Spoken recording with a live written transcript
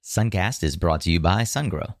Suncast is brought to you by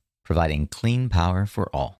SunGrow, providing clean power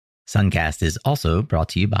for all. Suncast is also brought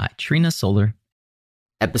to you by Trina Solar.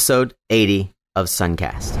 Episode 80 of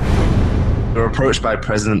Suncast. We were approached by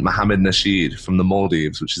President Mohammed Nasheed from the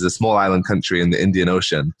Maldives, which is a small island country in the Indian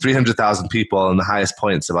Ocean. 300,000 people, and the highest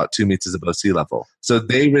point's about 2 meters above sea level. So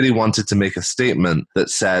they really wanted to make a statement that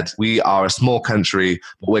said, we are a small country,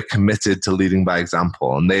 but we're committed to leading by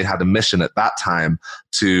example. And they had a mission at that time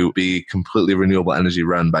to be completely renewable energy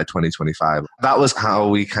run by 2025. That was how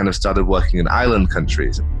we kind of started working in island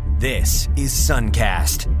countries. This is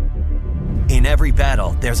Suncast. In every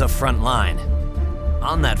battle, there's a front line.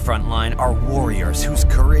 On that front line are warriors whose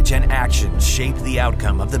courage and actions shape the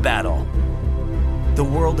outcome of the battle. The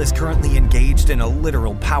world is currently engaged in a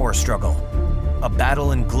literal power struggle, a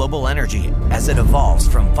battle in global energy as it evolves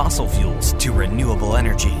from fossil fuels to renewable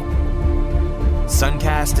energy.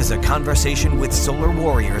 Suncast is a conversation with solar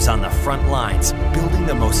warriors on the front lines, building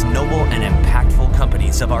the most noble and impactful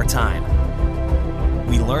companies of our time.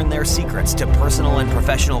 We learn their secrets to personal and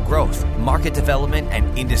professional growth, market development,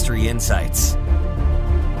 and industry insights.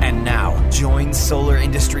 And now, join solar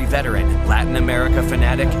industry veteran, Latin America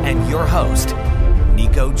fanatic, and your host,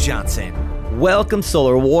 Nico Johnson. Welcome,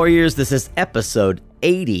 Solar Warriors. This is episode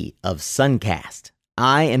 80 of Suncast.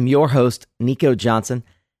 I am your host, Nico Johnson,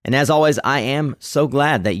 and as always, I am so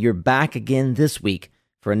glad that you're back again this week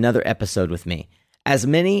for another episode with me. As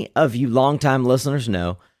many of you longtime listeners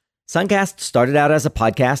know, Suncast started out as a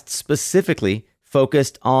podcast specifically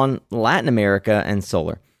focused on Latin America and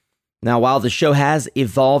solar. Now, while the show has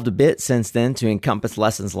evolved a bit since then to encompass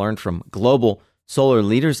lessons learned from global solar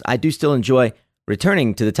leaders, I do still enjoy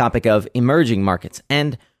returning to the topic of emerging markets.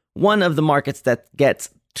 And one of the markets that gets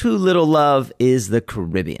too little love is the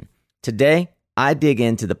Caribbean. Today, I dig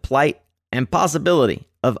into the plight and possibility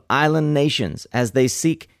of island nations as they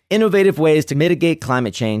seek innovative ways to mitigate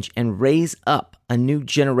climate change and raise up a new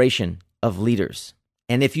generation of leaders.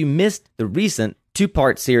 And if you missed the recent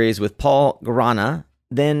two-part series with Paul Grana,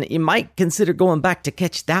 then you might consider going back to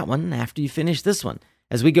catch that one after you finish this one,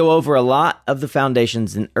 as we go over a lot of the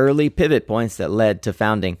foundations and early pivot points that led to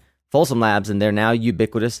founding Folsom Labs and their now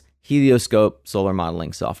ubiquitous Helioscope solar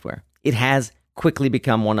modeling software. It has quickly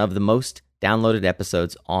become one of the most downloaded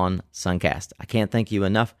episodes on Suncast. I can't thank you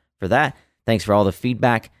enough for that. Thanks for all the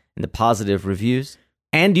feedback and the positive reviews.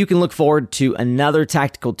 And you can look forward to another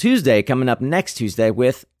Tactical Tuesday coming up next Tuesday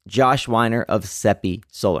with Josh Weiner of Seppi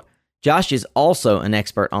Solar. Josh is also an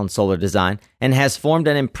expert on solar design and has formed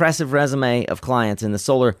an impressive resume of clients in the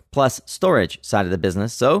solar plus storage side of the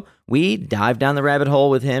business. So we dive down the rabbit hole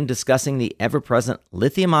with him discussing the ever-present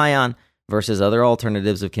lithium-ion versus other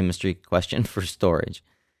alternatives of chemistry question for storage.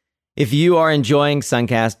 If you are enjoying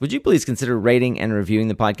Suncast, would you please consider rating and reviewing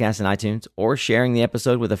the podcast in iTunes or sharing the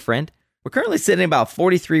episode with a friend? We're currently sitting at about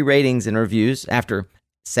 43 ratings and reviews after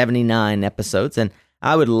 79 episodes, and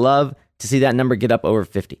I would love to see that number get up over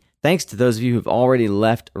 50. Thanks to those of you who've already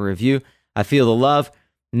left a review. I feel the love.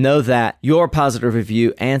 Know that your positive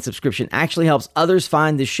review and subscription actually helps others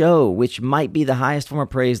find the show, which might be the highest form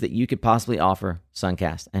of praise that you could possibly offer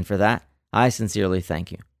Suncast. And for that, I sincerely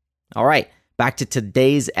thank you. All right, back to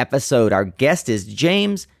today's episode. Our guest is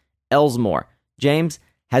James Elsmore. James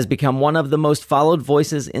has become one of the most followed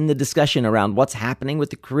voices in the discussion around what's happening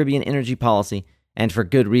with the Caribbean energy policy, and for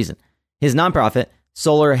good reason. His nonprofit,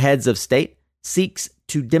 Solar Heads of State, seeks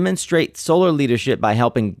to demonstrate solar leadership by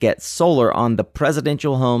helping get solar on the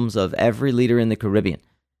presidential homes of every leader in the Caribbean.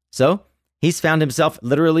 So, he's found himself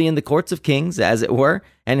literally in the courts of kings, as it were,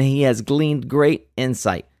 and he has gleaned great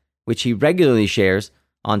insight, which he regularly shares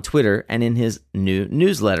on Twitter and in his new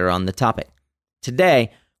newsletter on the topic.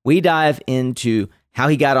 Today, we dive into how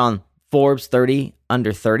he got on Forbes 30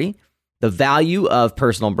 Under 30, the value of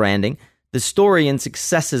personal branding, the story and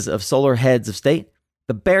successes of solar heads of state,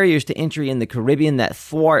 the barriers to entry in the Caribbean that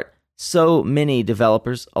thwart so many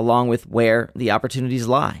developers, along with where the opportunities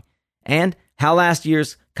lie, and how last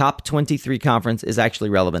year's COP23 conference is actually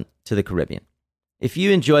relevant to the Caribbean. If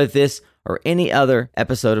you enjoy this or any other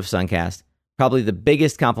episode of Suncast, probably the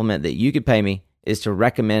biggest compliment that you could pay me is to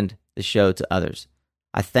recommend the show to others.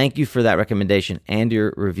 I thank you for that recommendation and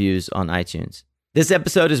your reviews on iTunes. This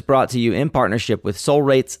episode is brought to you in partnership with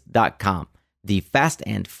SolRates.com, the fast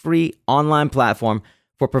and free online platform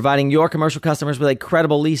for providing your commercial customers with a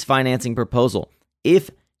credible lease financing proposal.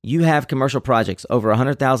 If you have commercial projects over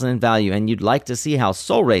 $100,000 in value and you'd like to see how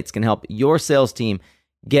SolRates can help your sales team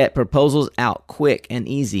get proposals out quick and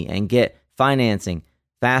easy and get financing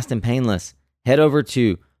fast and painless, head over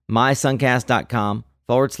to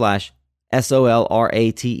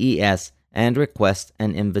mysuncast.com/SOLRATES and request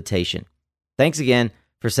an invitation. Thanks again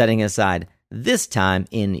for setting aside this time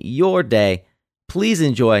in your day. Please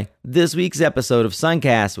enjoy this week's episode of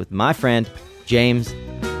Suncast with my friend, James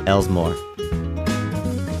Elsmore.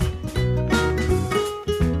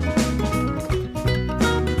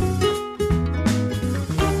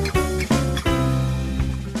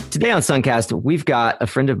 Today on Suncast, we've got a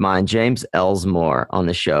friend of mine, James Elsmore, on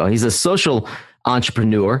the show. He's a social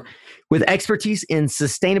entrepreneur with expertise in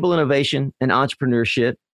sustainable innovation and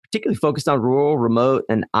entrepreneurship, particularly focused on rural, remote,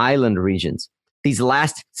 and island regions. These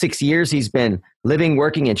last 6 years, he's been living,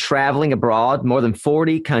 working, and traveling abroad, more than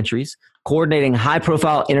 40 countries, coordinating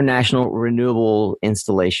high-profile international renewable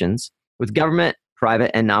installations with government,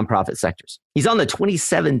 private, and nonprofit sectors. He's on the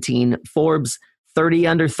 2017 Forbes 30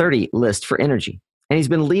 Under 30 list for energy. And he's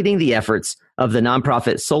been leading the efforts of the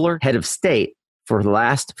nonprofit Solar Head of State for the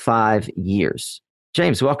last 5 years.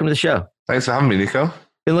 James, welcome to the show. Thanks for having me, Nico.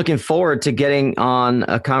 Been looking forward to getting on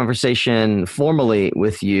a conversation formally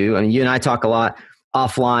with you. I mean, you and I talk a lot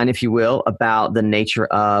offline, if you will, about the nature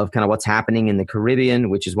of kind of what's happening in the Caribbean,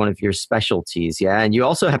 which is one of your specialties. Yeah. And you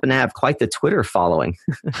also happen to have quite the Twitter following.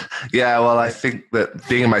 Yeah. Well, I think that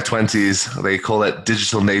being in my 20s, they call it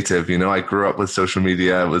digital native. You know, I grew up with social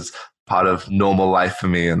media. It was part of normal life for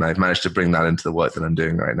me. And I've managed to bring that into the work that I'm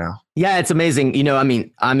doing right now. Yeah, it's amazing. You know, I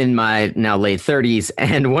mean, I'm in my now late 30s.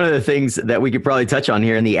 And one of the things that we could probably touch on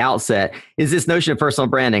here in the outset is this notion of personal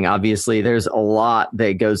branding. Obviously, there's a lot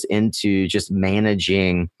that goes into just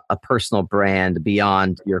managing a personal brand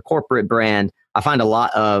beyond your corporate brand. I find a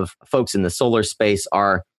lot of folks in the solar space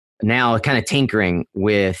are now kind of tinkering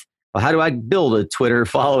with, well, how do I build a Twitter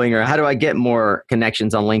following, or how do I get more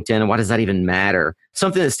connections on LinkedIn? And why does that even matter?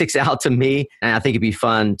 Something that sticks out to me, and I think it'd be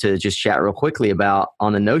fun to just chat real quickly about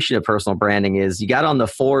on the notion of personal branding, is you got on the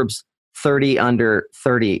Forbes 30 Under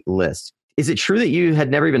 30 list. Is it true that you had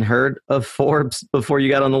never even heard of Forbes before you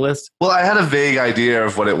got on the list? Well, I had a vague idea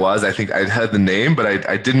of what it was. I think I'd heard the name, but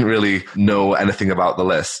I didn't really know anything about the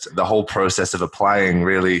list. The whole process of applying,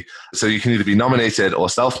 really. So you can either be nominated or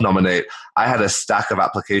self-nominate. I had a stack of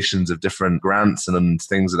applications of different grants and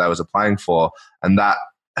things that I was applying for, and that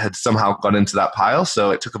had somehow gone into that pile. So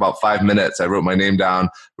it took about 5 minutes. I wrote my name down,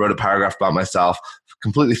 wrote a paragraph about myself,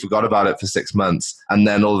 completely forgot about it for 6 months. And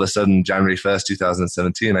then all of a sudden, January 1st,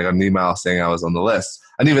 2017, I got an email saying I was on the list.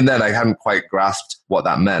 And even then, I hadn't quite grasped what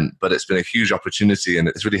that meant, but it's been a huge opportunity, and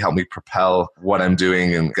it's really helped me propel what I'm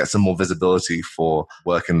doing and get some more visibility for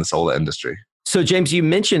work in the solar industry. So, James, you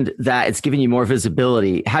mentioned that it's giving you more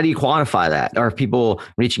visibility. How do you quantify that? Are people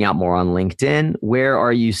reaching out more on LinkedIn? Where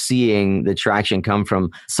are you seeing the traction come from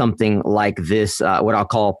something like this, what I'll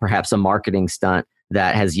call perhaps a marketing stunt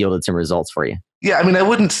that has yielded some results for you? Yeah, I mean, I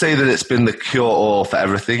wouldn't say that it's been the cure-all for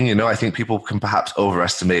everything. You know, I think people can perhaps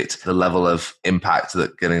overestimate the level of impact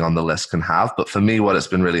that getting on the list can have. But for me, what it's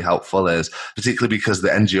been really helpful is, particularly because the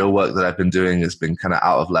NGO work that I've been doing has been kind of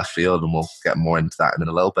out of left field, and we'll get more into that in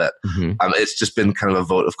a little bit. Mm-hmm. It's just been kind of a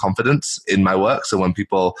vote of confidence in my work. So when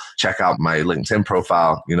people check out my LinkedIn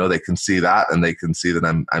profile, you know, they can see that, and they can see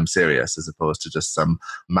that I'm serious, as opposed to just some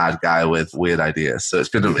mad guy with weird ideas. So it's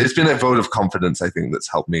been a vote of confidence, I think,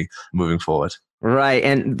 that's helped me moving forward. Right.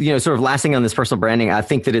 And, you know, sort of last thing on this personal branding, I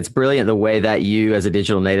think that it's brilliant the way that you, as a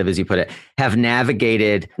digital native, as you put it, have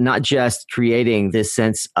navigated not just creating this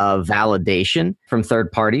sense of validation from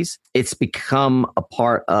third parties. It's become a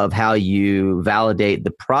part of how you validate the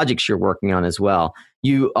projects you're working on as well.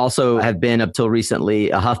 You also have been, up till recently,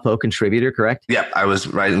 a HuffPo contributor, correct? Yeah, I was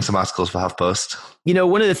writing some articles for HuffPost. You know,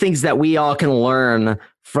 one of the things that we all can learn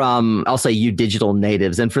from, I'll say, you digital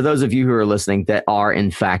natives, and for those of you who are listening that are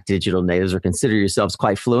in fact digital natives or consider yourselves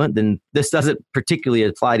quite fluent, then this doesn't particularly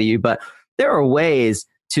apply to you, but there are ways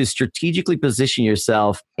to strategically position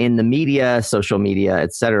yourself in the media, social media,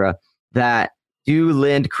 et cetera, that do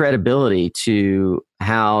lend credibility to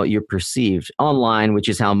how you're perceived online, which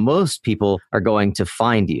is how most people are going to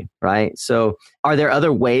find you, right? So are there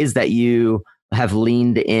other ways that you have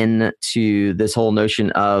leaned into this whole notion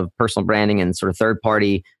of personal branding and sort of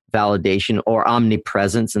third-party validation or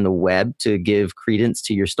omnipresence in the web to give credence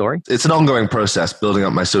to your story? It's an ongoing process, building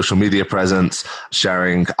up my social media presence,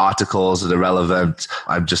 sharing articles that are relevant.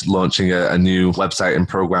 I'm just launching a new website and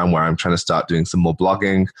program where I'm trying to start doing some more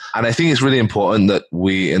blogging. And I think it's really important that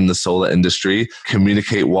we in the solar industry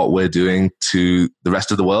communicate what we're doing to the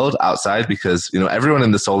rest of the world outside, because, you know, everyone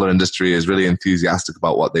in the solar industry is really enthusiastic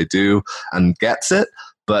about what they do and gets it.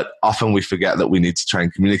 But often we forget that we need to try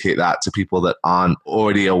and communicate that to people that aren't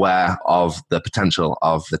already aware of the potential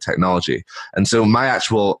of the technology. And so my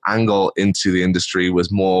actual angle into the industry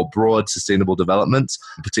was more broad sustainable development,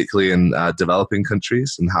 particularly in developing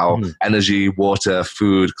countries, and how energy, water,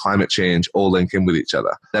 food, climate change all link in with each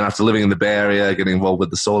other. Then after living in the Bay Area, getting involved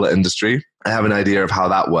with the solar industry, I have an idea of how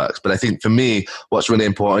that works. But I think for me, what's really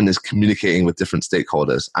important is communicating with different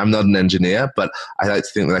stakeholders. I'm not an engineer, but I like to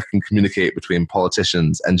think that I can communicate between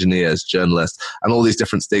politicians, engineers, journalists, and all these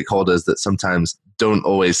different stakeholders that sometimes don't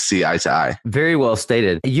always see eye to eye. Very well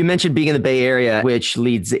stated. You mentioned being in the Bay Area, which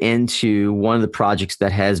leads into one of the projects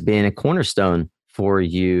that has been a cornerstone for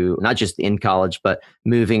you, not just in college, but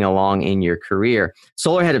moving along in your career.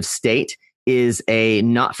 Solar Head of State is a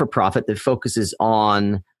not-for-profit that focuses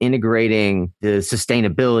on integrating the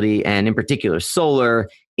sustainability and in particular solar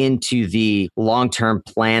into the long-term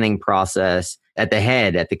planning process at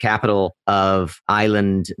the capital of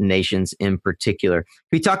island nations in particular.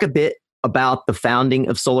 Can we talk a bit about the founding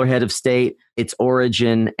of Solar Head of State, its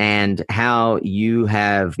origin, and how you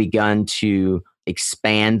have begun to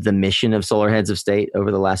expand the mission of Solar Heads of State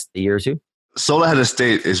over the last year or two? Solar Head of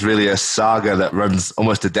State is really a saga that runs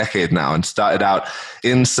almost a decade now and started out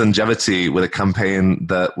in Sungevity with a campaign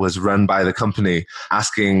that was run by the company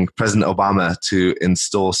asking President Obama to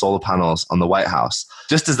install solar panels on the White House.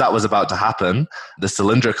 Just as that was about to happen, the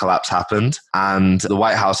Solyndra collapse happened and the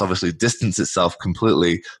White House obviously distanced itself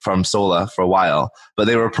completely from solar for a while. But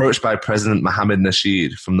they were approached by President Mohammed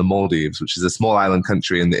Nasheed from the Maldives, which is a small island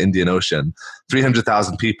country in the Indian Ocean,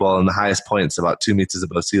 300,000 people and the highest point's about 2 meters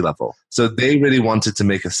above sea level. So they really wanted to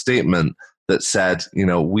make a statement that said,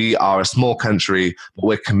 we are a small country, but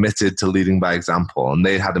we're committed to leading by example. And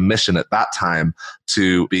they had a mission at that time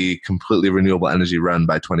to be completely renewable energy run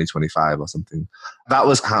by 2025 or something. That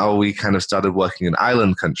was how we kind of started working in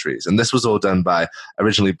island countries. And this was all done by,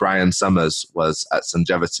 originally Brian Summers was at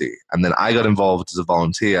Sungevity. And then I got involved as a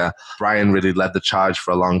volunteer. Brian really led the charge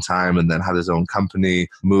for a long time and then had his own company,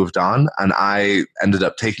 moved on. And I ended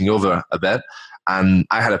up taking over a bit. And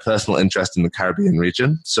I had a personal interest in the Caribbean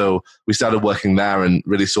region. So we started working there and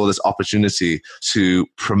really saw this opportunity to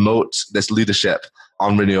promote this leadership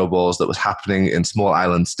on renewables that was happening in small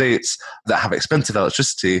island states that have expensive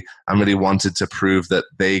electricity and really wanted to prove that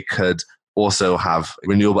they could also have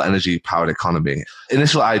renewable energy powered economy.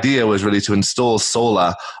 Initial idea was really to install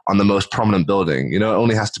solar on the most prominent building. It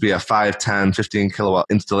only has to be a 5, 10, 15 kilowatt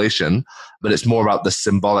installation, but it's more about the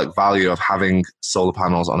symbolic value of having solar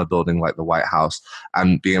panels on a building like the White House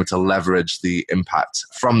and being able to leverage the impact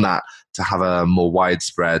from that to have a more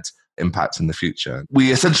widespread impact in the future.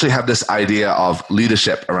 We essentially have this idea of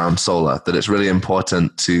leadership around solar, that it's really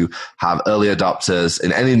important to have early adopters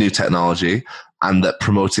in any new technology, and that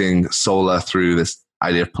promoting solar through this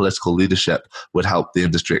idea of political leadership would help the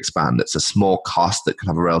industry expand. It's a small cost that can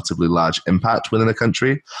have a relatively large impact within a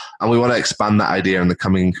country. And we want to expand that idea in the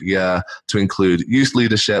coming year to include youth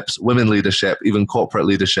leaderships, women leadership, even corporate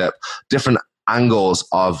leadership, different angles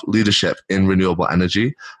of leadership in renewable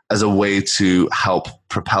energy as a way to help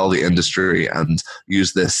propel the industry and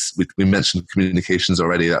use this. We mentioned communications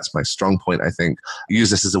already. That's my strong point, I think. Use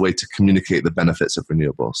this as a way to communicate the benefits of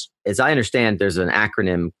renewables. As I understand, there's an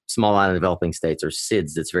acronym, Small Island Developing States, or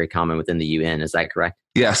SIDS, that's very common within the UN. Is that correct?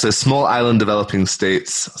 Yeah, so Small Island Developing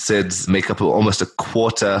States, SIDS, make up almost a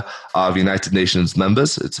quarter of United Nations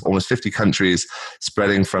members. It's almost 50 countries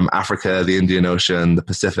spreading from Africa, the Indian Ocean, the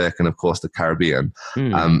Pacific, and of course the Caribbean.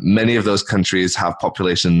 Many of those countries have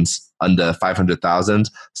populations under 500,000,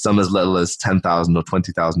 some as little as 10,000 or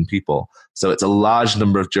 20,000 people. So it's a large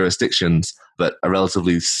number of jurisdictions, but a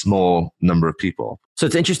relatively small number of people. So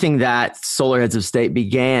it's interesting that Solar Heads of State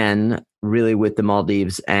began really with the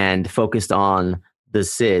Maldives and focused on the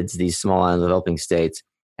SIDS, these small island developing states,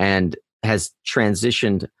 and has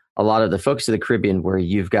transitioned a lot of the focus to the Caribbean, where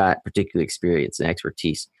you've got particular experience and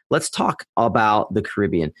expertise. Let's talk about the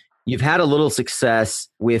Caribbean. You've had a little success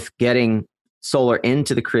with getting solar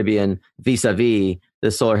into the Caribbean vis-a-vis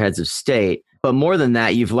the Solar Heads of State. But more than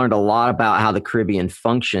that, you've learned a lot about how the Caribbean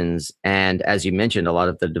functions. And as you mentioned, a lot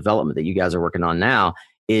of the development that you guys are working on now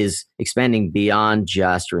is expanding beyond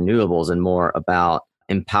just renewables and more about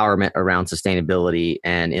empowerment around sustainability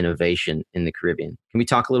and innovation in the Caribbean. Can we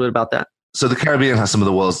talk a little bit about that? So the Caribbean has some of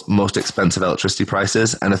the world's most expensive electricity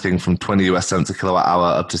prices, anything from 20 US cents a kilowatt hour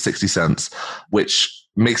up to 60 cents, which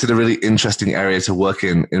makes it a really interesting area to work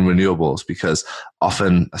in renewables, because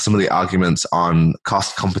often some of the arguments on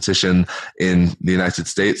cost competition in the United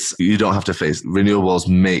States, you don't have to face. Renewables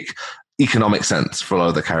make economic sense for a lot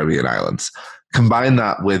of the Caribbean islands. Combine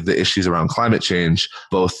that with the issues around climate change,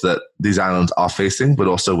 both that these islands are facing, but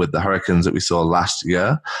also with the hurricanes that we saw last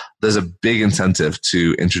year, there's a big incentive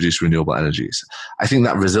to introduce renewable energies. I think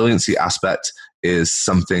that resiliency aspect is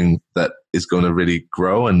something that is going to really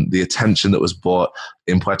grow. And the attention that was brought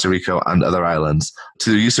in Puerto Rico and other islands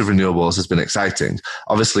to the use of renewables has been exciting.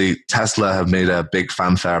 Obviously, Tesla have made a big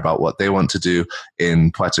fanfare about what they want to do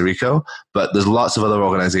in Puerto Rico, but there's lots of other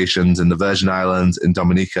organizations in the Virgin Islands, in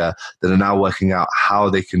Dominica, that are now working out how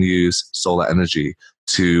they can use solar energy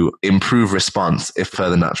to improve response if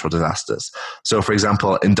further natural disasters. So, for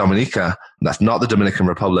example, in Dominica, that's not the Dominican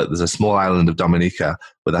Republic, there's a small island of Dominica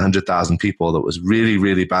with 100,000 people that was really,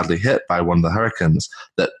 really badly hit by one of the hurricanes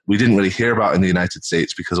that we didn't really hear about in the United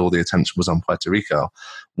States because all the attention was on Puerto Rico.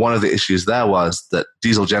 One of the issues there was that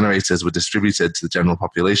diesel generators were distributed to the general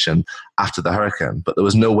population after the hurricane, but there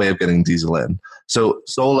was no way of getting diesel in. So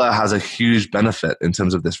solar has a huge benefit in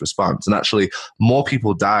terms of this response. And actually, more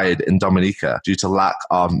people died in Dominica due to lack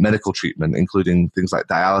of medical treatment, including things like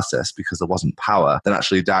dialysis, because there wasn't power, than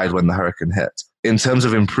actually died when the hurricane hit. In terms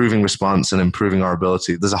of improving response and improving our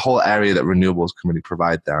ability, there's a whole area that renewables can really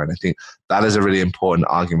provide there. And I think that is a really important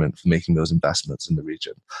argument for making those investments in the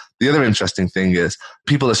region. The other interesting thing is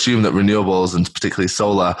people assume that renewables, and particularly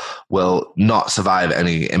solar, will not survive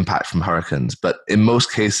any impact from hurricanes. But in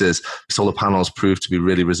most cases, solar panels prove to be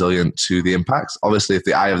really resilient to the impacts. Obviously, if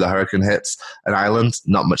the eye of the hurricane hits an island,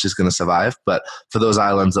 not much is going to survive. But for those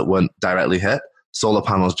islands that weren't directly hit, solar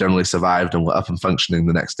panels generally survived and were up and functioning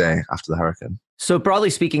the next day after the hurricane. So broadly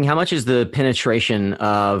speaking, how much is the penetration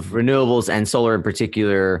of renewables and solar in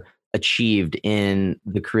particular achieved in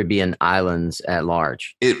the Caribbean islands at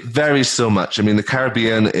large? It varies so much. I mean, the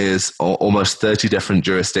Caribbean is almost 30 different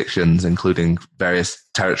jurisdictions, including various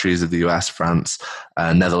territories of the US, France,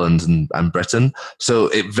 Netherlands, and Britain. So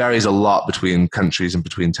it varies a lot between countries and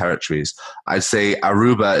between territories. I'd say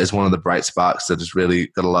Aruba is one of the bright sparks that has really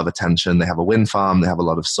got a lot of attention. They have a wind farm, they have a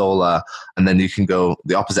lot of solar, and then you can go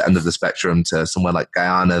the opposite end of the spectrum to somewhere like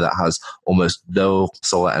Guyana that has almost no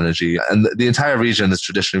solar energy. And the entire region has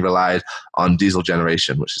traditionally relied on diesel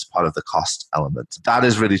generation, which is part of the cost element. That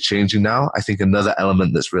is really changing now. I think another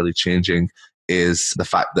element that's really changing is the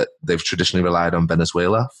fact that they've traditionally relied on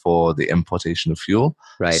Venezuela for the importation of fuel.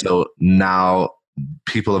 Right. So now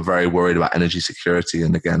people are very worried about energy security.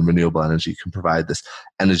 And again, renewable energy can provide this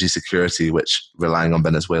energy security, which relying on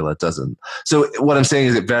Venezuela doesn't. So what I'm saying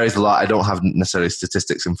is it varies a lot. I don't have necessarily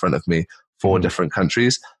statistics in front of me for different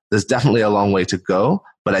countries. There's definitely a long way to go,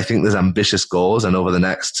 but I think there's ambitious goals. And over the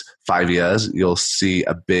next 5 years, you'll see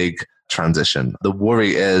a big transition. The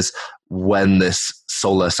worry is when this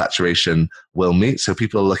solar saturation will meet. So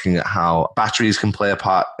people are looking at how batteries can play a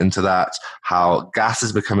part into that, how gas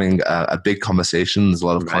is becoming a big conversation. There's a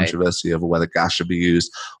lot of controversy over whether gas should be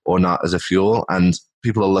used or not as a fuel. And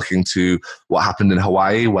people are looking to what happened in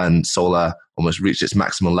Hawaii when solar almost reached its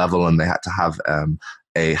maximum level and they had to have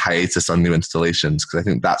a hiatus on new installations, because I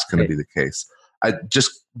think that's going to be the case.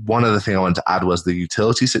 One other thing I wanted to add was the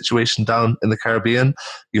utility situation down in the Caribbean.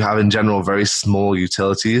 You have in general very small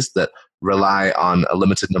utilities that rely on a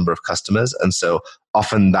limited number of customers. And so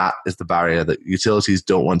often that is the barrier, that utilities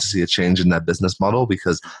don't want to see a change in their business model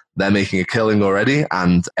because they're making a killing already.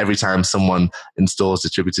 And every time someone installs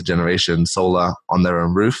distributed generation solar on their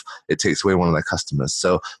own roof, it takes away one of their customers.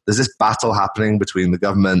 So there's this battle happening between the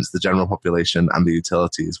governments, the general population, and the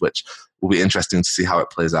utilities, which will be interesting to see how it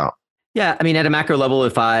plays out. Yeah, I mean, at a macro level,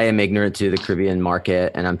 if I am ignorant to the Caribbean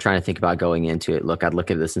market and I'm trying to think about going into it, I'd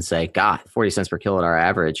look at this and say, God, 40 cents per kilowatt hour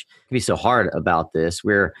average. It can be so hard about this.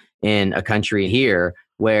 We're in a country here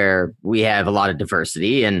where we have a lot of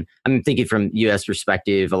diversity. And I'm thinking from U.S.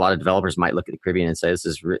 perspective, a lot of developers might look at the Caribbean and say, this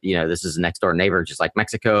is a next door neighbor, just like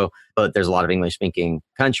Mexico, but there's a lot of English speaking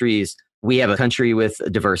countries. We have a country with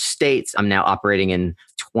diverse states. I'm now operating in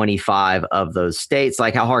 25 of those states.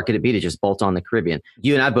 Like, how hard could it be to just bolt on the Caribbean?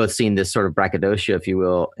 You and I both seen this sort of braggadocio, if you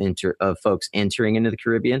will, of folks entering into the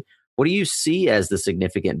Caribbean. What do you see as the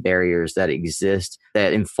significant barriers that exist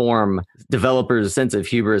that inform developers' sense of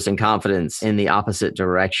hubris and confidence in the opposite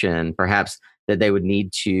direction, perhaps that they would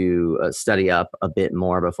need to study up a bit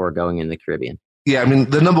more before going in the Caribbean? Yeah, I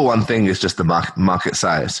mean, the number one thing is just the market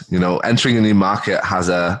size. Entering a new market has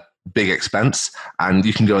a big expense, and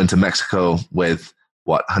you can go into Mexico with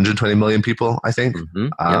 120 million people, I think,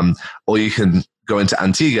 or you can go into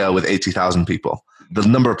Antigua with 80,000 people. The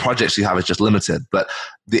number of projects you have is just limited. But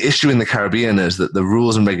the issue in the Caribbean is that the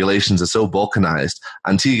rules and regulations are so balkanized.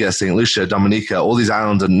 Antigua, St. Lucia, Dominica, all these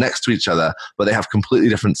islands are next to each other, but they have completely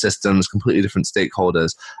different systems, completely different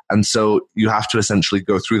stakeholders. And so you have to essentially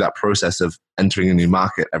go through that process of entering a new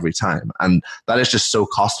market every time. And that is just so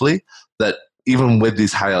costly that even with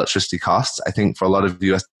these high electricity costs, I think for a lot of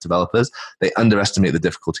US developers, they underestimate the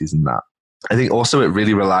difficulties in that. I think also it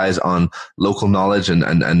really relies on local knowledge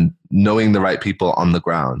and knowing the right people on the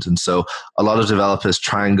ground. And so a lot of developers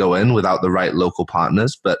try and go in without the right local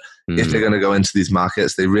partners. But if they're going to go into these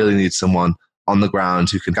markets, they really need someone on the ground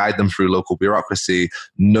who can guide them through local bureaucracy,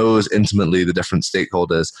 knows intimately the different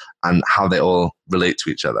stakeholders and how they all relate to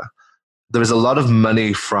each other. There is a lot of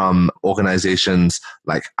money from organizations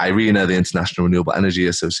like IRENA, the International Renewable Energy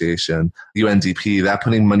Association, UNDP. They're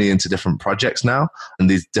putting money into different projects now and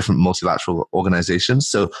these different multilateral organizations.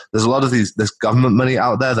 So there's a lot of this government money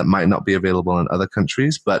out there that might not be available in other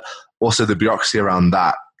countries, but also the bureaucracy around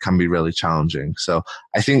that can be really challenging. So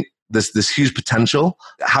I think there's this huge potential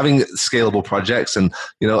having scalable projects, and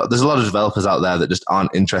there's a lot of developers out there that just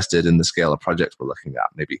aren't interested in the scale of projects we're looking at.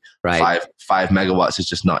 Maybe five megawatts is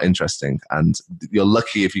just not interesting, and you're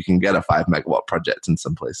lucky if you can get a 5 megawatt project in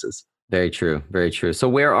some places. Very true, very true. So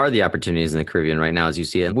where are the opportunities in the Caribbean right now as you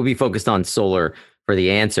see it? We'll be focused on solar for the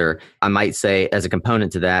answer. I might say as a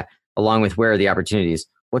component to that, along with where are the opportunities,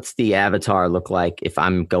 what's the avatar look like if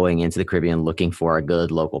I'm going into the Caribbean looking for a good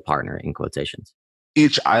local partner, in quotations?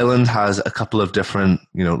 Each island has a couple of different,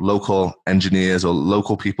 local engineers or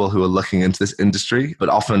local people who are looking into this industry, but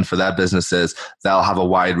often for their businesses, they'll have a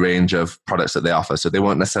wide range of products that they offer. So they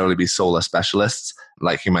won't necessarily be solar specialists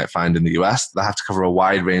like you might find in the US. They'll have to cover a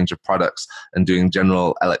wide range of products and doing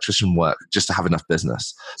general electrician work just to have enough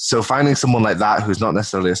business. So finding someone like that who's not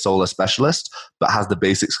necessarily a solar specialist, but has the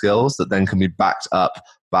basic skills that then can be backed up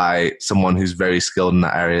by someone who's very skilled in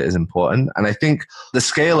that area is important. And I think the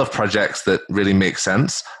scale of projects that really make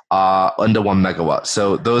sense are under 1 megawatt.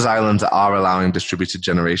 So those islands are allowing distributed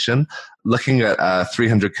generation. Looking at a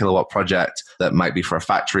 300 kilowatt project that might be for a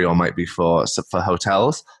factory or might be for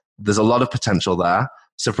hotels, there's a lot of potential there.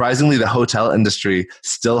 Surprisingly, the hotel industry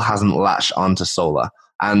still hasn't latched onto solar.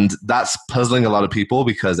 And that's puzzling a lot of people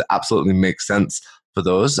because it absolutely makes sense for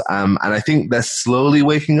those. And I think they're slowly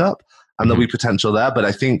waking up. And there'll be potential there. But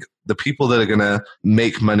I think the people that are going to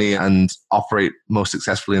make money and operate most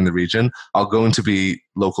successfully in the region are going to be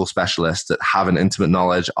local specialists that have an intimate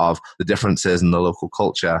knowledge of the differences in the local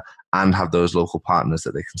culture and have those local partners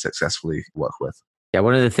that they can successfully work with. Yeah,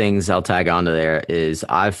 one of the things I'll tag onto there is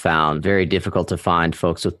I've found very difficult to find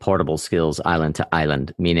folks with portable skills island to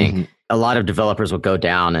island, meaning a lot of developers will go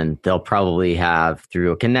down and they'll probably have,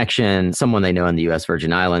 through a connection, someone they know in the U.S.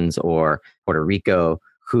 Virgin Islands or Puerto Rico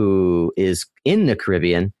who is in the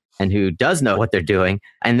Caribbean and who does know what they're doing.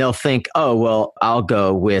 And they'll think, oh, well, I'll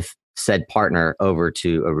go with said partner over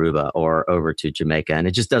to Aruba or over to Jamaica. And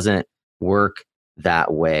it just doesn't work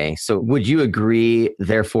that way. So would you agree,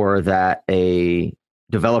 therefore, that a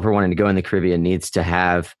developer wanting to go in the Caribbean needs to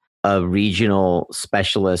have a regional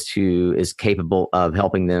specialist who is capable of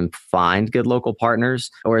helping them find good local partners?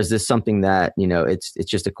 Or is this something that, it's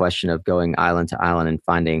just a question of going island to island and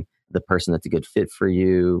finding the person that's a good fit for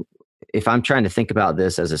you? If I'm trying to think about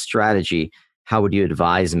this as a strategy, how would you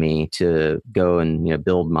advise me to go and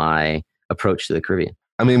build my approach to the Caribbean?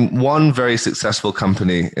 I mean, one very successful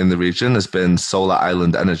company in the region has been Solar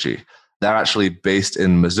Island Energy. They're actually based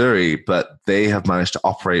in Missouri, but they have managed to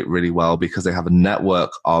operate really well because they have a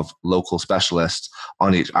network of local specialists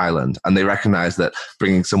on each island. And they recognize that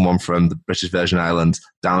bringing someone from the British Virgin Islands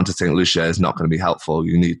down to St. Lucia is not going to be helpful.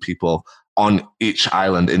 You need people on each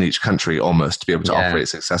island in each country almost to be able to operate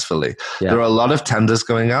successfully. Yeah. There are a lot of tenders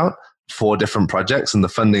going out for different projects and the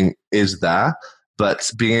funding is there, but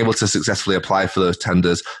being able to successfully apply for those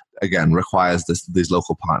tenders, again, requires these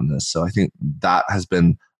local partners. So I think that has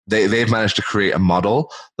been, they've managed to create a model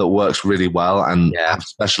that works really well and have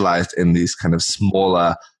specialized in these kind of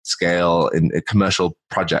smaller scale in commercial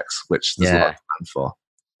projects, which there's a lot of demand for.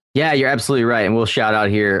 Yeah, you're absolutely right. And we'll shout out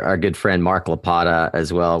here our good friend Mark Lapata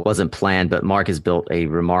as well. It wasn't planned, but Mark has built a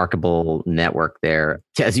remarkable network there.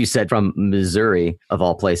 As you said, from Missouri, of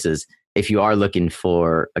all places. If you are looking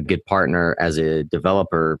for a good partner as a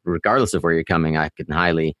developer, regardless of where you're coming, I can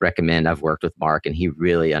highly recommend. I've worked with Mark and he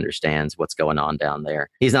really understands what's going on down there.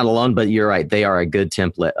 He's not alone, but you're right. They are a good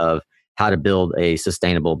template of how to build a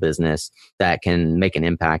sustainable business that can make an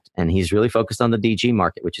impact. And he's really focused on the DG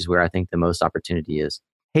market, which is where I think the most opportunity is.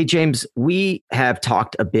 Hey, James, we have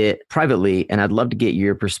talked a bit privately, and I'd love to get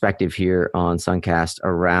your perspective here on Suncast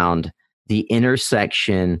around the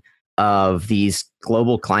intersection of these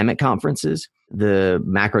global climate conferences, the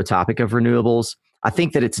macro topic of renewables, I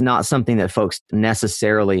think that it's not something that folks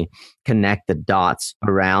necessarily connect the dots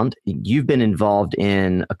around. You've been involved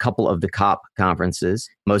in a couple of the COP conferences.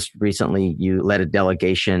 Most recently, you led a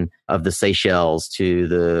delegation of the Seychelles to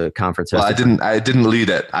the conference. Well, I didn't lead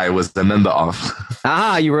it. I was a member of.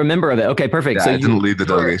 You were a member of it. Okay, perfect. Yeah, so I didn't lead the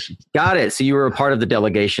delegation. Got it. So you were a part of the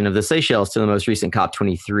delegation of the Seychelles to the most recent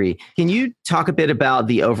COP23. Can you talk a bit about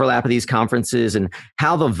the overlap of these conferences and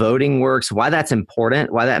how the voting works, why that's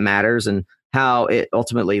important, why that matters, and how it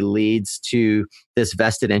ultimately leads to this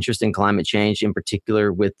vested interest in climate change, in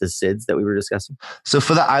particular with the SIDS that we were discussing? So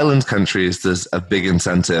for the island countries, there's a big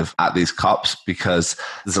incentive at these COPs because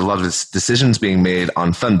there's a lot of decisions being made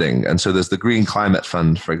on funding. And so there's the Green Climate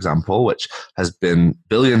Fund, for example, which has been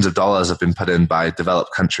billions of dollars have been put in by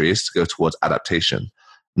developed countries to go towards adaptation.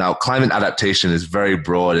 Now, climate adaptation is very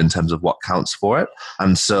broad in terms of what counts for it.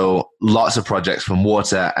 And so lots of projects from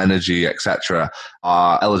water, energy, etc.,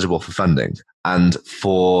 are eligible for funding. And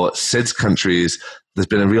for SIDS countries, there's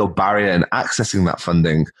been a real barrier in accessing that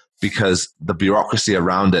funding because the bureaucracy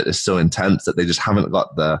around it is so intense that they just haven't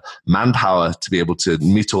got the manpower to be able to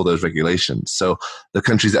meet all those regulations. So the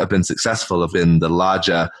countries that have been successful have been the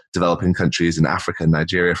larger developing countries in Africa,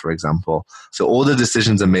 Nigeria, for example. So all the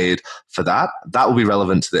decisions are made for that. That will be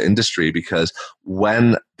relevant to the industry because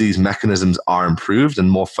when these mechanisms are improved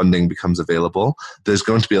and more funding becomes available, there's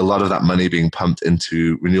going to be a lot of that money being pumped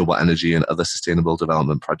into renewable energy and other sustainable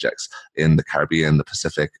development projects in the Caribbean, the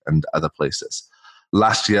Pacific, and other places.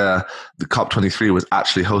 Last year, the COP23 was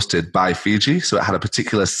actually hosted by Fiji, so it had a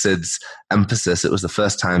particular SIDS emphasis. It was the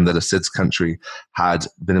first time that a SIDS country had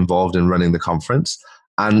been involved in running the conference.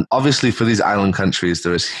 And obviously for these island countries,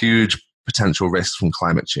 there is huge potential risks from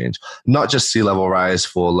climate change, not just sea level rise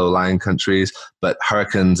for low-lying countries, but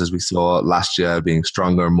hurricanes, as we saw last year, being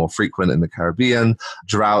stronger and more frequent in the Caribbean,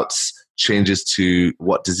 droughts, changes to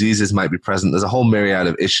what diseases might be present. There's a whole myriad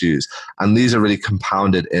of issues, and these are really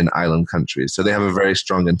compounded in island countries. So they have a very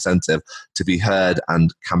strong incentive to be heard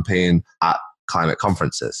and campaign at climate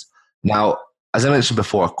conferences. Now, as I mentioned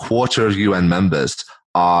before, a quarter of UN members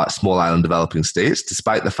are small island developing states,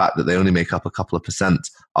 despite the fact that they only make up a couple of percent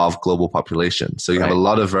of global population. So you have a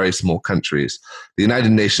lot of very small countries. The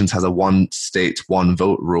United Nations has a one state, one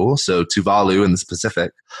vote rule. So Tuvalu in the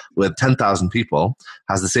Pacific, with 10,000 people,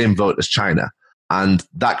 has the same vote as China. And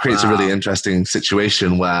that creates a really interesting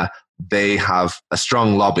situation where they have a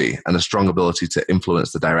strong lobby and a strong ability to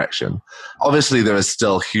influence the direction. Obviously, there is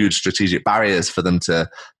still huge strategic barriers for them to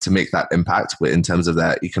make that impact in terms of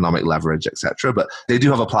their economic leverage, etc. But they do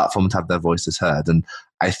have a platform to have their voices heard. And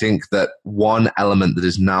I think that one element that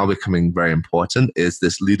is now becoming very important is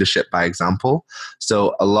this leadership by example.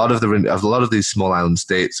 So a lot of these small island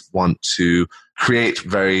states want to create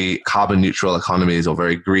very carbon neutral economies or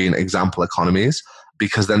very green example economies,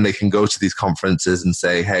 because then they can go to these conferences and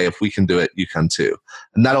say, hey, if we can do it, you can too.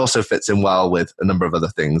 And that also fits in well with a number of other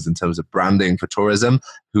things in terms of branding for tourism.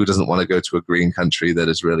 Who doesn't want to go to a green country that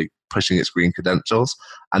is really pushing its green credentials?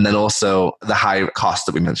 And then also the high cost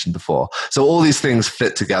that we mentioned before. So all these things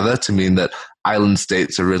fit together to mean that island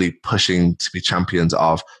states are really pushing to be champions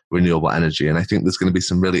of renewable energy. And I think there's going to be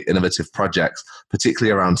some really innovative projects,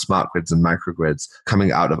 particularly around smart grids and microgrids,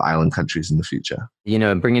 coming out of island countries in the future. You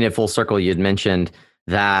know, bringing it full circle, you'd mentioned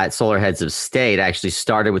that Solar Heads of State actually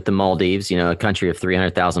started with the Maldives, you know, a country of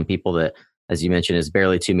 300,000 people that, as you mentioned, is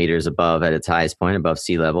barely 2 meters above at its highest point, above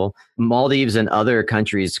sea level. Maldives and other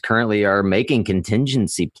countries currently are making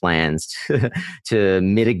contingency plans to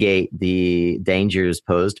mitigate the dangers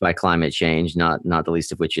posed by climate change, not the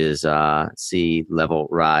least of which is sea level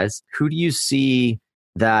rise. Who do you see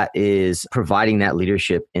that is providing that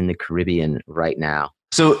leadership in the Caribbean right now?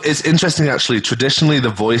 So it's interesting, actually. Traditionally, the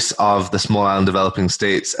voice of the small island developing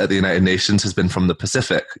states at the United Nations has been from the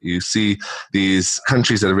Pacific. You see these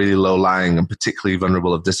countries that are really low-lying and particularly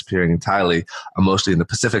vulnerable of disappearing entirely are mostly in the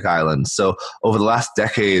Pacific Islands. So over the last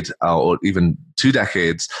decade, or even 2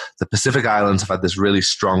 decades, the Pacific Islands have had this really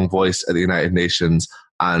strong voice at the United Nations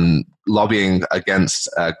and lobbying against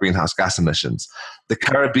greenhouse gas emissions. The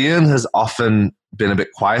Caribbean has often been a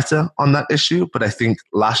bit quieter on that issue, but I think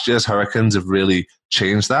last year's hurricanes have really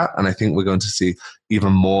changed that. And I think we're going to see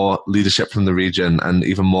even more leadership from the region and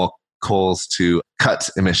even more calls to cut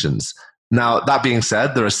emissions. Now, that being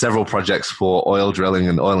said, there are several projects for oil drilling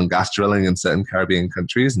and oil and gas drilling in certain Caribbean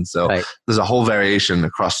countries. And so there's a whole variation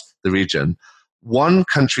across the region. One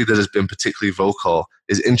country that has been particularly vocal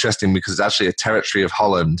is interesting because it's actually a territory of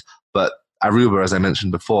Holland, but Aruba, as I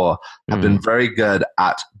mentioned before, have been very good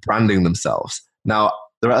at branding themselves. Now,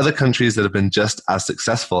 There are other countries that have been just as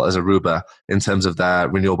successful as Aruba in terms of their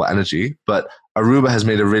renewable energy, but Aruba has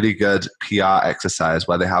made a really good PR exercise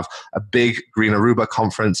where they have a big Green Aruba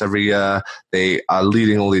conference every year. They are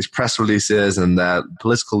leading all these press releases, and their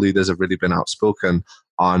political leaders have really been outspoken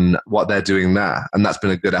on what they're doing there. And that's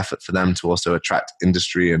been a good effort for them to also attract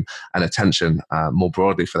industry and attention more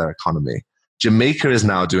broadly for their economy. Jamaica is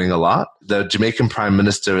now doing a lot. The Jamaican Prime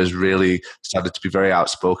Minister has really started to be very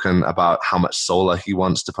outspoken about how much solar he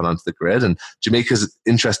wants to put onto the grid. And Jamaica is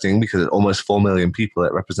interesting because it's almost 4 million people.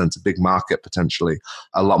 It represents a big market potentially.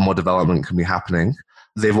 A lot more development can be happening.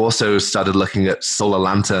 They've also started looking at solar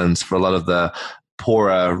lanterns for a lot of the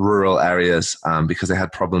poorer rural areas because they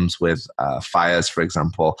had problems with fires, for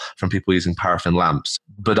example, from people using paraffin lamps.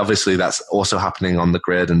 But obviously that's also happening on the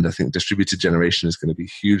grid, and I think distributed generation is going to be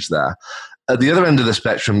huge there. At the other end of the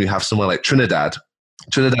spectrum, you have somewhere like Trinidad.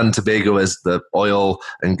 Trinidad and Tobago is the oil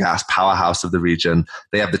and gas powerhouse of the region.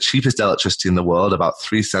 They have the cheapest electricity in the world, about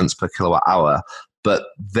 3 cents per kilowatt hour. But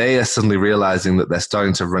they are suddenly realizing that they're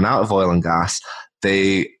starting to run out of oil and gas.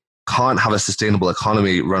 They can't have a sustainable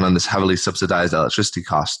economy run on this heavily subsidized electricity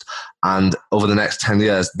cost. And over the next 10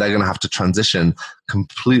 years, they're going to have to transition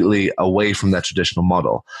completely away from their traditional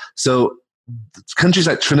model. So countries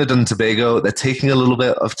like Trinidad and Tobago, they're taking a little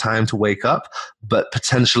bit of time to wake up, but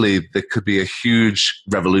potentially there could be a huge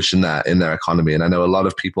revolution there in their economy. And I know a lot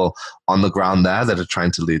of people on the ground there that are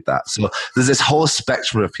trying to lead that. So there's this whole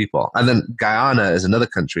spectrum of people. And then Guyana is another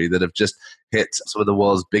country that have just hit some of the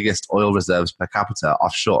world's biggest oil reserves per capita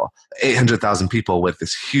offshore. 800,000 people with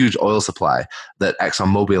this huge oil supply that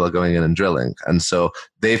ExxonMobil are going in and drilling. And so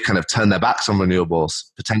they've kind of turned their backs on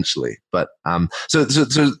renewables potentially. But so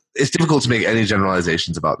it's difficult to make any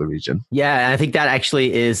generalizations about the region. Yeah, and I think that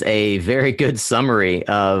actually is a very good summary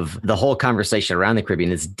of the whole conversation around the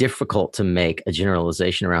Caribbean. It's difficult to make a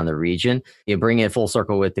generalization around the region. You bring it full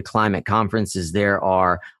circle with the climate conferences. There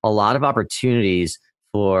are a lot of opportunities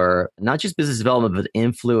for not just business development, but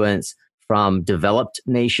influence from developed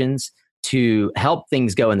nations to help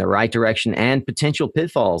things go in the right direction, and potential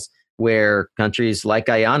pitfalls where countries like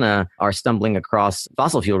Guyana are stumbling across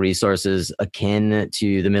fossil fuel resources akin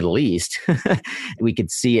to the Middle East. We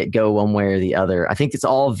could see it go one way or the other. I think it's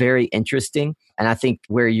all very interesting. And I think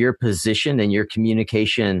where you're positioned and your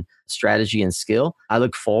communication strategy and skill, I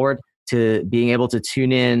look forward to being able to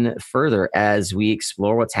tune in further as we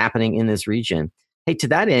explore what's happening in this region. Hey, to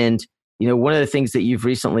that end, one of the things that you've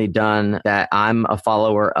recently done that I'm a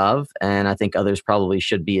follower of, and I think others probably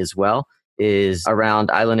should be as well, is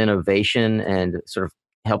around island innovation and sort of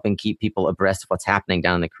helping keep people abreast of what's happening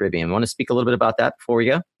down in the Caribbean. Want to speak a little bit about that before we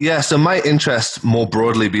go? Yeah, so my interest more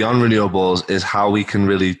broadly beyond renewables is how we can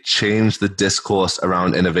really change the discourse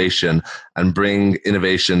around innovation and bring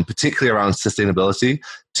innovation, particularly around sustainability,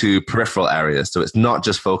 to peripheral areas. So it's not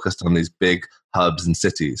just focused on these big hubs and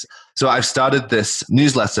cities. So I've started this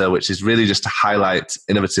newsletter, which is really just to highlight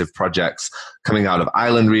innovative projects coming out of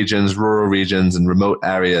island regions, rural regions, and remote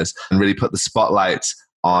areas, and really put the spotlight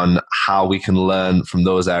on how we can learn from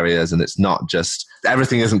those areas. And it's not just,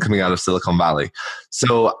 everything isn't coming out of Silicon Valley.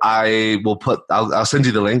 So I'll send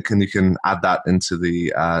you the link and you can add that into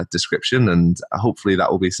the description. And hopefully that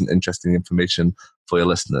will be some interesting information for your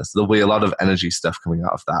listeners. There'll be a lot of energy stuff coming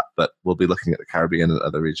out of that, but we'll be looking at the Caribbean and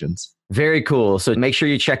other regions. Very cool. So make sure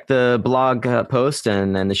you check the blog post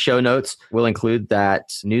and the show notes. We'll include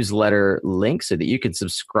that newsletter link so that you can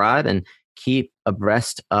subscribe and keep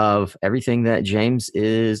abreast of everything that James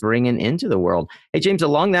is bringing into the world. Hey, James,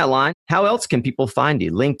 along that line, how else can people find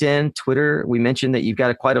you? LinkedIn, Twitter, we mentioned that you've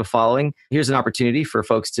got quite a following. Here's an opportunity for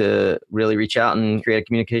folks to really reach out and create a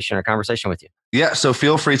communication or conversation with you. Yeah, so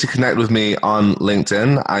feel free to connect with me on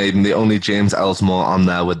LinkedIn. I'm the only James Elsmore on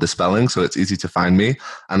there with the spelling, so it's easy to find me.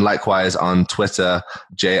 And likewise on Twitter,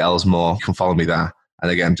 J Elsmore, you can follow me there. And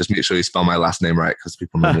again, just make sure you spell my last name right because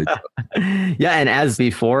people normally don't. Yeah, and as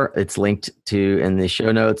before, it's linked to in the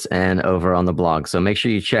show notes and over on the blog. So make sure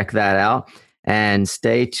you check that out and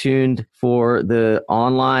stay tuned for the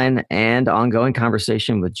online and ongoing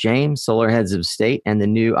conversation with James, Solar Heads of State, and the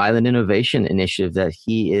new Island Innovation Initiative that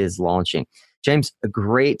he is launching. James, a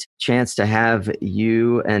great chance to have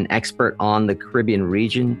you, an expert on the Caribbean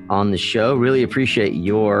region, on the show. Really appreciate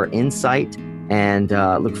your insight and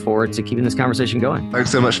look forward to keeping this conversation going.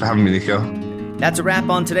 Thanks so much for having me, Nico. That's a wrap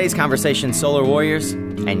on today's conversation, Solar Warriors,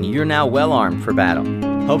 and you're now well armed for battle.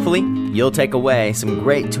 Hopefully, you'll take away some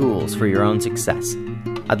great tools for your own success.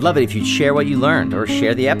 I'd love it if you'd share what you learned or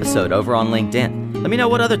share the episode over on LinkedIn. Let me know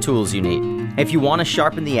what other tools you need. If you want to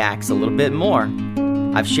sharpen the axe a little bit more,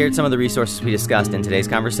 I've shared some of the resources we discussed in today's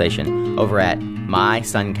conversation over at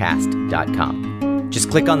mysuncast.com. Just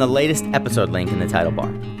click on the latest episode link in the title bar.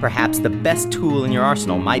 Perhaps the best tool in your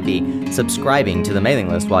arsenal might be subscribing to the mailing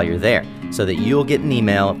list while you're there, so that you'll get an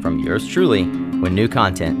email from yours truly when new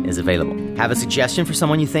content is available. Have a suggestion for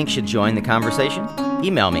someone you think should join the conversation?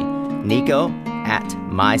 Email me,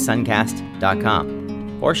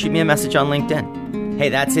 nico@mysuncast.com, or shoot me a message on LinkedIn. Hey,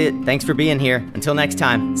 that's it. Thanks for being here. Until next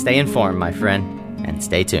time, stay informed, my friend, and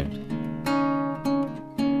stay tuned.